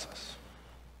tells us.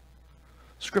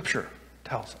 Scripture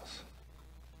tells us.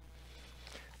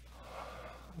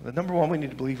 The number one, we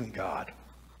need to believe in God.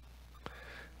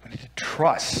 We need to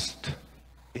trust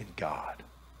in God.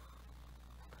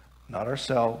 Not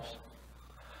ourselves,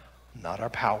 not our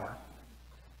power,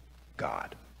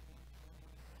 God.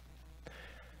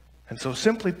 And so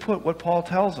simply put, what Paul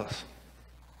tells us,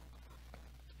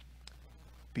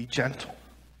 be gentle.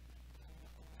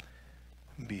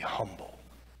 Be humble.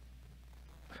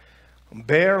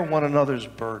 Bear one another's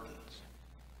burdens.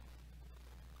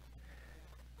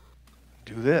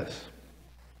 Do this,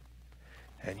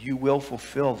 and you will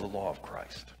fulfill the law of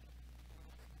Christ.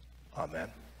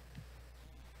 Amen.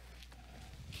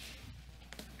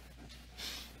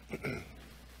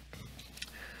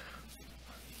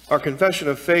 Our confession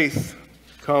of faith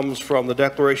comes from the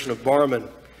Declaration of Barmen,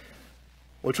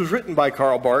 which was written by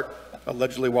Karl Barth,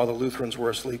 allegedly while the Lutherans were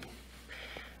asleep.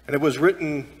 And it was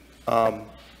written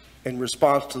in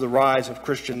response to the rise of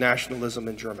Christian nationalism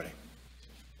in Germany.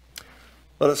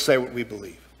 Let us say what we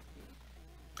believe.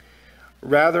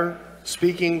 Rather,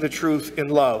 speaking the truth in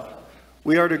love,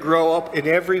 we are to grow up in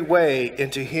every way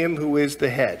into Him who is the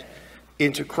head,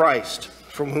 into Christ,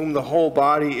 from whom the whole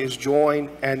body is joined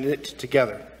and knit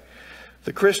together.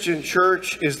 The Christian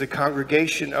church is the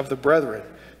congregation of the brethren,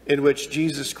 in which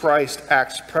Jesus Christ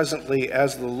acts presently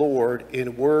as the Lord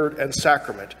in word and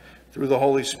sacrament through the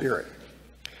Holy Spirit.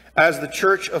 As the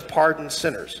church of pardoned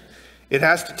sinners, it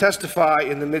has to testify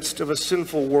in the midst of a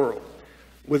sinful world,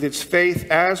 with its faith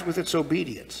as with its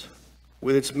obedience,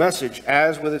 with its message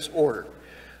as with its order,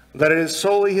 that it is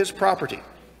solely His property,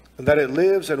 and that it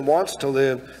lives and wants to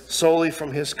live solely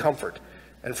from His comfort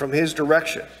and from His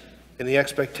direction in the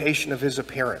expectation of His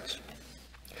appearance.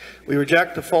 We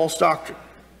reject the false doctrine,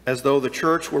 as though the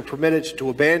church were permitted to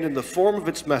abandon the form of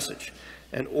its message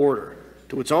and order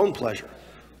to its own pleasure,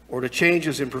 or to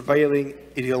changes in prevailing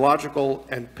ideological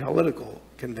and political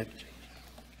conventions.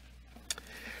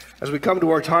 As we come to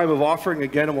our time of offering,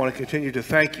 again, I want to continue to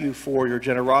thank you for your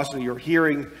generosity. You're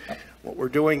hearing what we're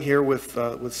doing here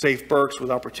with Safe Berks,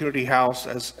 with Opportunity House,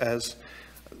 as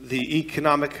the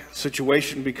economic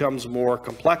situation becomes more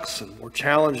complex and more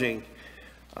challenging,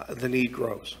 the need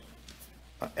grows.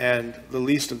 And the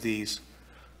least of these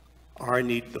are in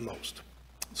need the most.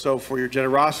 So for your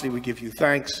generosity, we give you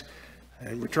thanks, and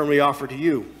in return we offer to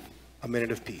you a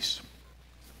minute of peace.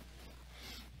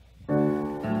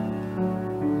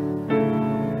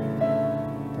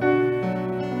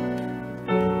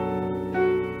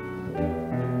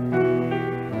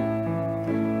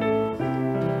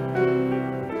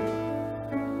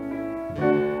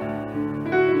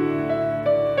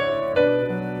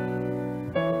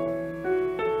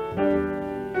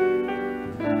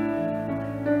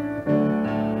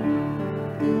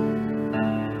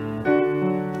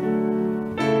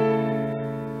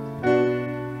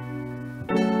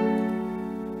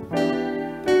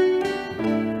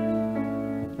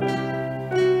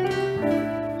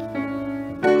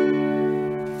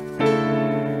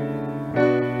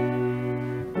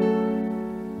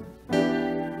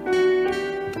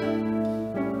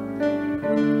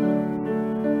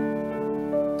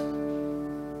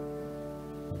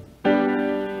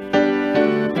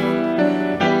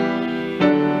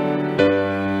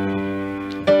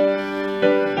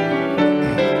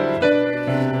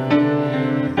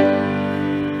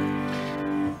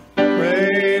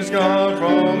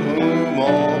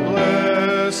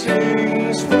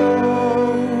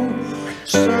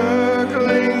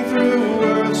 circling through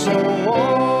earth so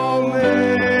all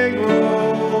may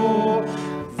grow,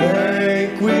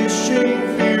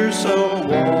 vanquishing fear so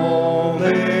all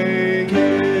may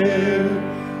give,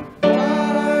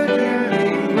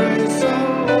 widening grace so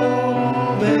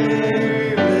all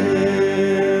may live.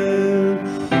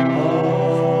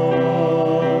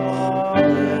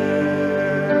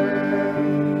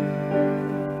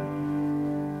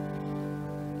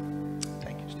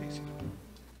 Thank you, Stacy.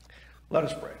 Let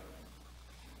us pray.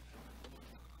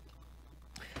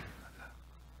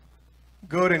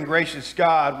 Good and gracious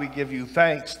God, we give you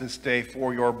thanks this day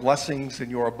for your blessings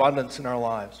and your abundance in our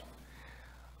lives.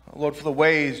 Lord, for the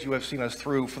ways you have seen us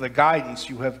through, for the guidance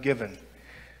you have given.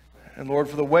 And Lord,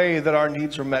 for the way that our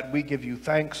needs are met, we give you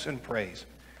thanks and praise.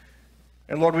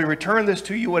 And Lord, we return this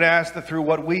to you and ask that through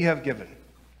what we have given,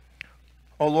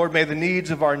 oh Lord, may the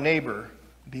needs of our neighbor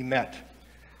be met.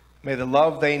 May the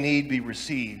love they need be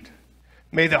received.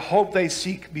 May the hope they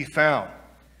seek be found.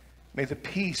 May the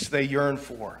peace they yearn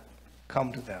for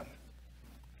come to them.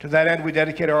 To that end, we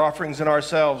dedicate our offerings and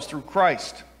ourselves through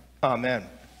Christ. Amen.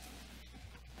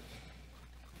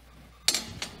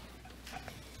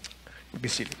 Be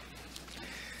seated.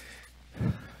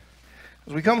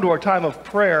 As we come to our time of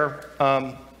prayer,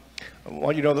 I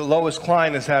want you to know that Lois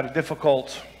Klein has had a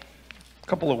difficult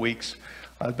couple of weeks.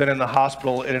 I've been in the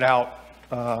hospital in and out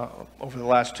over the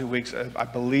last 2 weeks. I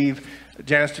believe,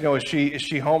 Janice, do you know, is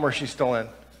she home or is she still in?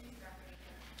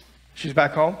 She's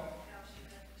back home?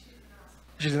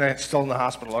 She's still in the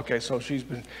hospital. Okay, so she's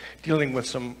been dealing with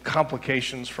some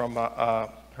complications from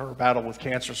her battle with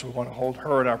cancer, so we want to hold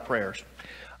her in our prayers.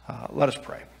 Let us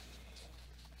pray.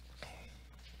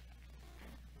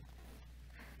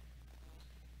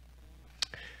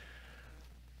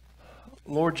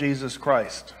 Lord Jesus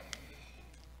Christ,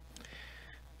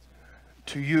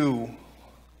 to you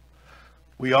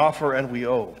we offer and we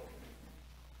owe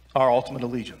our ultimate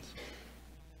allegiance.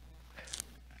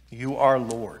 You are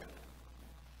Lord.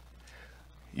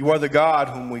 You are the God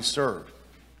whom we serve.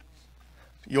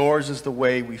 Yours is the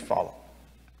way we follow.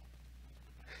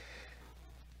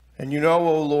 And you know,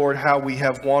 O Lord, how we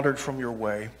have wandered from your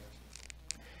way.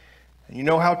 And you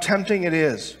know how tempting it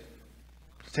is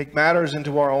to take matters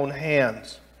into our own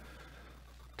hands,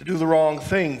 to do the wrong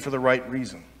thing for the right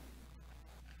reason.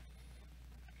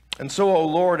 And so, O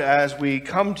Lord, as we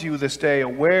come to you this day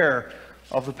aware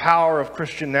of the power of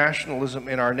Christian nationalism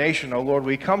in our nation, O Lord,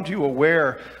 we come to you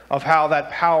aware of how that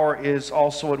power is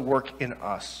also at work in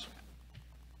us.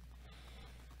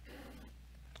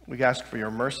 We ask for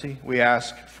your mercy. We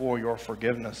ask for your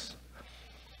forgiveness.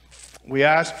 We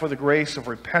ask for the grace of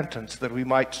repentance that we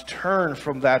might turn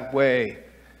from that way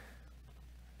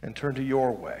and turn to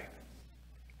your way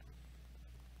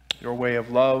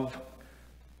of love,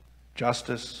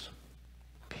 justice,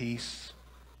 peace,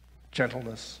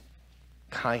 gentleness,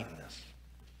 kindness.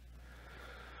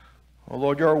 Oh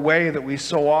Lord, your way that we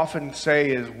so often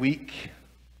say is weak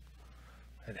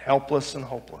and helpless and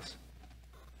hopeless.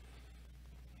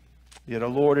 Yet, oh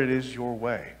Lord, it is your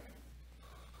way.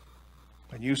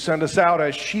 And you send us out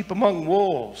as sheep among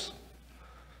wolves,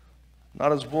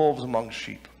 not as wolves among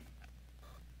sheep.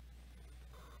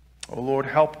 Oh Lord,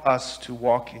 help us to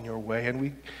walk in your way. And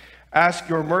we ask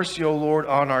your mercy, O Lord,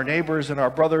 on our neighbors and our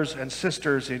brothers and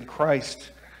sisters in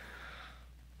Christ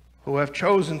who have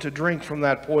chosen to drink from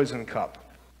that poison cup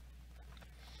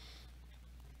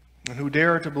and who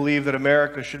dare to believe that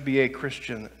America should be a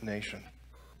Christian nation.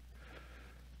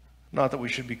 Not that we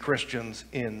should be Christians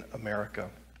in America.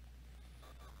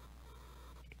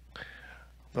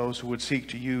 Those who would seek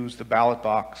to use the ballot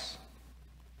box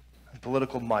and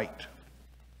political might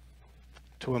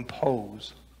to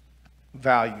impose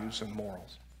values and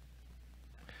morals.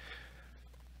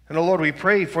 And, oh Lord, we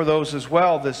pray for those as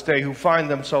well this day who find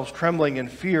themselves trembling in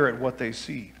fear at what they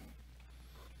see,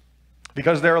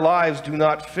 because their lives do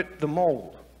not fit the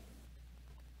mold.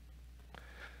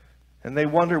 And they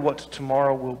wonder what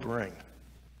tomorrow will bring.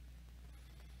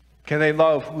 Can they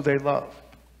love who they love?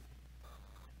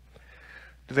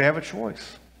 Do they have a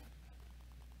choice?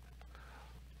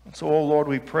 And so, oh Lord,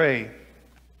 we pray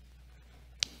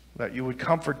that you would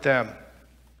comfort them.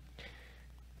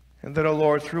 And that, oh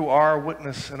Lord, through our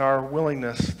witness and our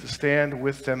willingness to stand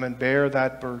with them and bear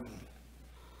that burden,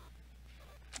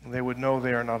 they would know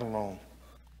they are not alone.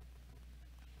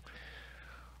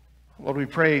 Lord, we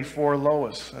pray for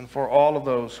Lois and for all of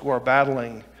those who are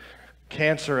battling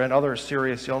cancer and other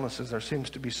serious illnesses. There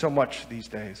seems to be so much these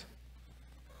days.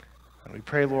 And we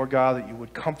pray, Lord God, that you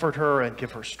would comfort her and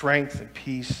give her strength and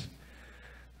peace.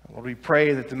 Lord, we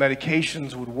pray that the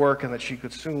medications would work and that she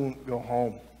could soon go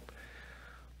home.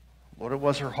 Lord, it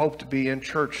was her hope to be in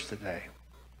church today.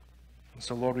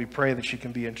 So, Lord, we pray that she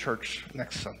can be in church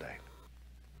next Sunday.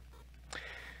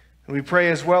 And we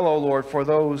pray as well, O Lord, for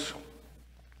those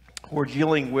who are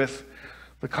dealing with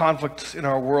the conflicts in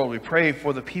our world. We pray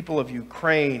for the people of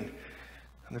Ukraine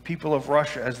and the people of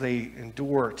Russia as they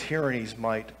endure tyranny's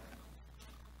might.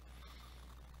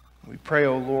 We pray,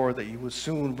 O Lord, that you would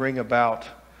soon bring about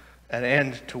an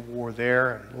end to war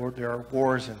there. And Lord, there are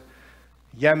wars in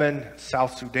Yemen,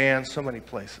 South Sudan, so many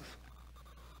places.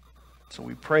 So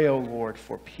we pray, O Lord,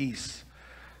 for peace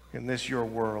in this your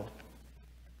world.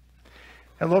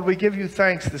 And Lord, we give you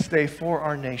thanks this day for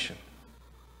our nation.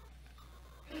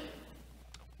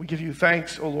 We give you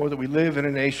thanks, O Lord, that we live in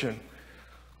a nation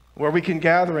where we can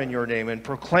gather in your name and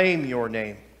proclaim your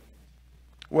name,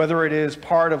 whether it is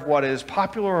part of what is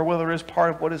popular or whether it is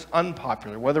part of what is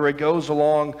unpopular, whether it goes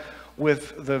along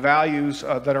with the values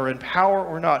that are in power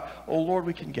or not. O Lord,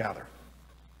 we can gather.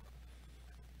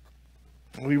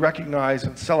 And we recognize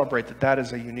and celebrate that that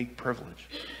is a unique privilege.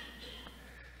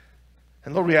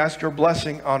 And Lord, we ask your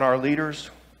blessing on our leaders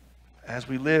as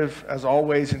we live, as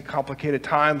always, in complicated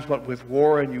times, but with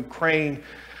war in Ukraine,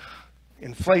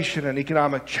 inflation and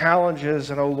economic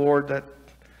challenges, and, oh Lord, that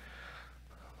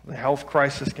the health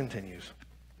crisis continues.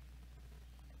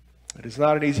 It is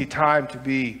not an easy time to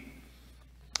be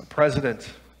a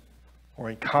president or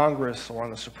in Congress or on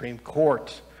the Supreme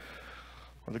Court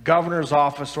or the governor's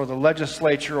office or the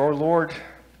legislature or, Lord,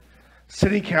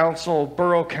 city council,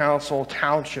 borough council,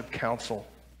 township council.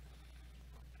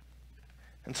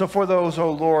 And so for those,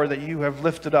 O Lord, that you have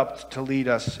lifted up to lead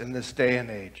us in this day and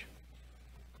age,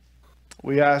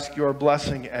 we ask your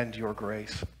blessing and your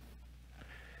grace.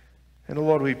 And, O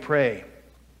Lord, we pray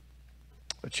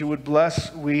that you would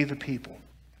bless we the people,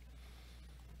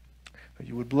 that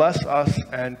you would bless us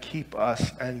and keep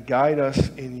us and guide us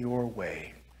in your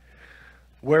way.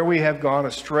 Where we have gone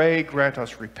astray, grant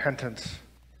us repentance.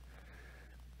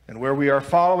 And where we are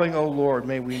following, O Lord,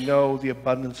 may we know the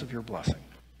abundance of your blessing.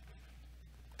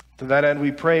 To that end,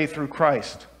 we pray through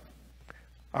Christ,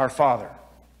 our Father,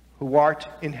 who art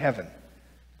in heaven.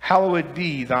 Hallowed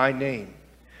be thy name.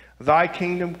 Thy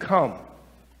kingdom come.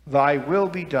 Thy will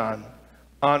be done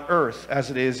on earth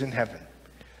as it is in heaven.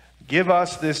 Give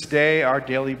us this day our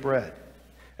daily bread,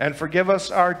 and forgive us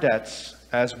our debts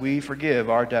as we forgive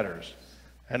our debtors.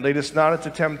 And lead us not into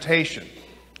temptation,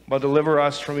 but deliver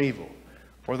us from evil.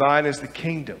 For thine is the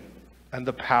kingdom, and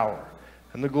the power,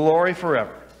 and the glory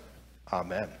forever.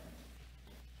 Amen.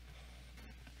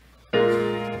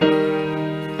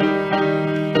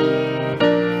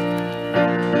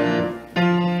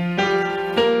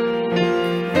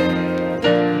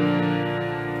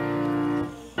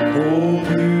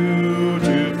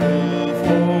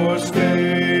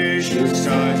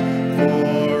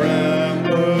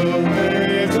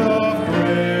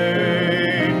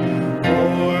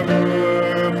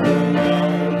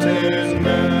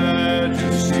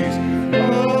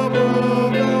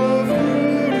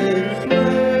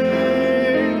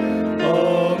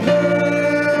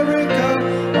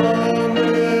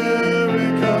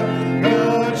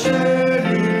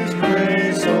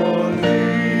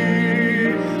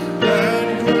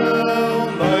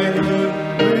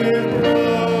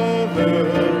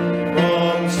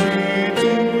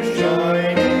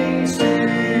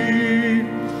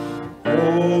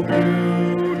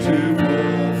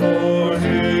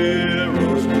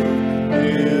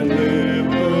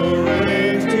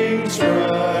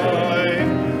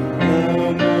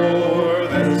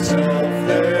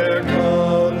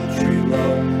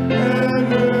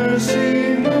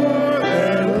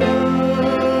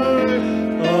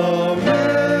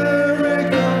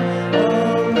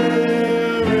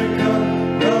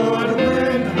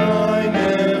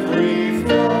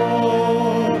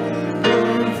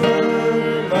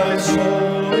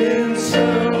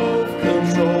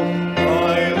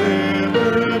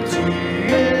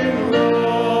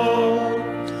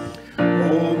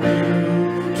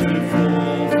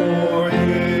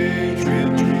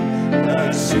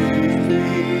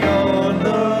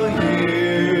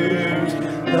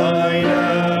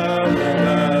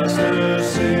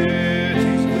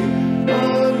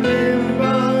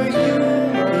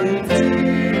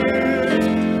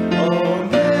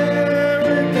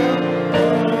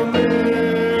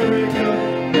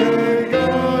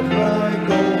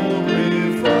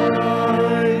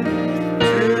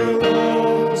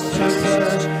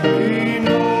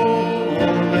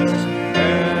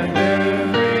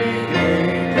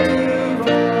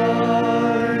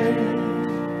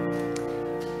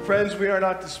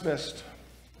 Dismissed.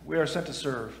 We are sent to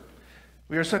serve.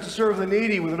 We are sent to serve the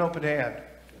needy with an open hand.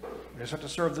 We are sent to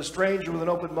serve the stranger with an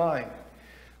open mind.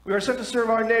 We are sent to serve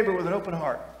our neighbor with an open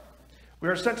heart. We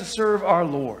are sent to serve our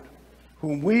Lord,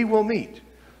 whom we will meet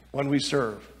when we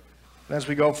serve. And as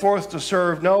we go forth to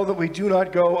serve, know that we do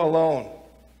not go alone.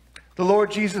 The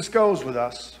Lord Jesus goes with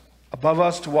us, above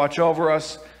us to watch over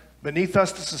us, beneath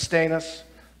us to sustain us,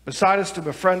 beside us to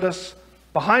befriend us,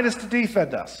 behind us to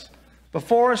defend us,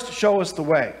 before us to show us the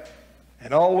way,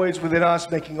 and always within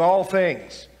us, making all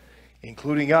things,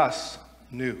 including us,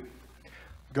 new.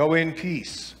 Go in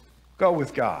peace. Go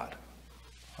with God.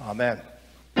 Amen.